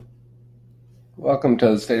Welcome to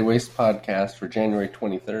the State of Waste podcast for January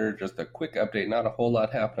 23rd. Just a quick update, not a whole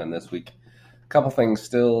lot happening this week. A couple things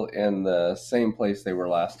still in the same place they were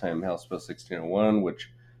last time. House Bill 1601, which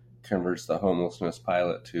converts the homelessness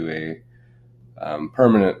pilot to a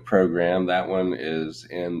permanent program. That one is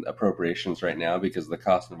in appropriations right now because of the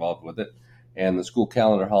cost involved with it. And the school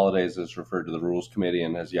calendar holidays is referred to the Rules Committee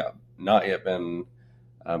and has not yet been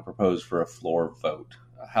proposed for a floor vote.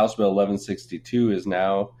 House Bill 1162 is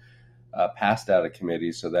now passed out of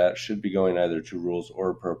committee, so that should be going either to rules or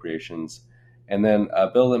appropriations. And then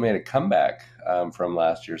a bill that made a comeback from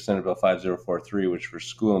last year, Senate Bill 5043, which for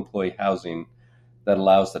school employee housing, that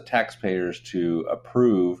allows the taxpayers to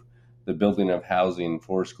approve the building of housing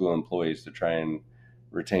for school employees to try and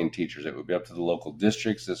retain teachers. It would be up to the local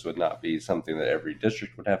districts. This would not be something that every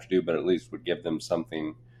district would have to do, but at least would give them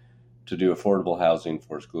something to do affordable housing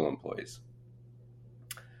for school employees.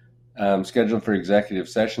 Scheduled for executive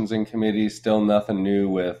sessions in committee. Still nothing new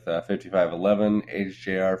with 5511,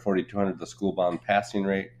 HJR 4200, the school bond passing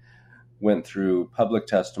rate. Went through public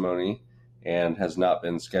testimony and has not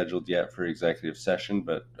been scheduled yet for executive session,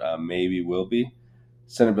 but maybe will be.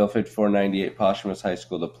 Senate Bill 5498, posthumous high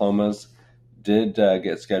school diplomas, did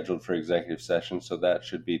get scheduled for executive session, so that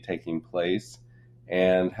should be taking place.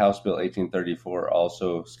 And House Bill 1834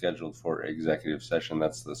 also scheduled for executive session.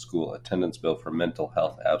 That's the school attendance bill for mental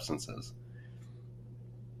health absences.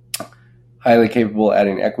 Highly capable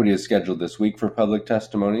adding equity is scheduled this week for public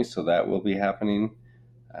testimony, so that will be happening.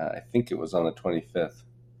 I think it was on the 25th.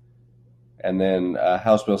 And then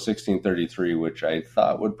House Bill 1633, which I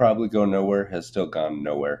thought would probably go nowhere, has still gone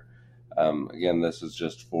nowhere. Again, this is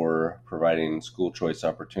just for providing school choice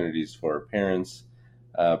opportunities for parents,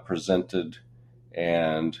 presented,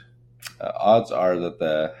 and odds are that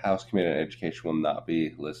the House Committee on Education will not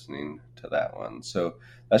be listening to that one. So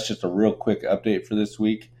that's just a real quick update for this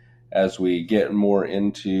week. As we get more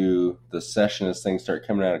into the session, as things start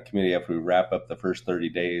coming out of committee, after we wrap up the first 30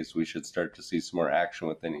 days, we should start to see some more action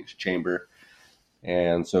within each chamber.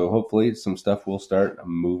 And so hopefully some stuff will start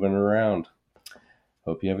moving around.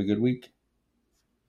 Hope you have a good week.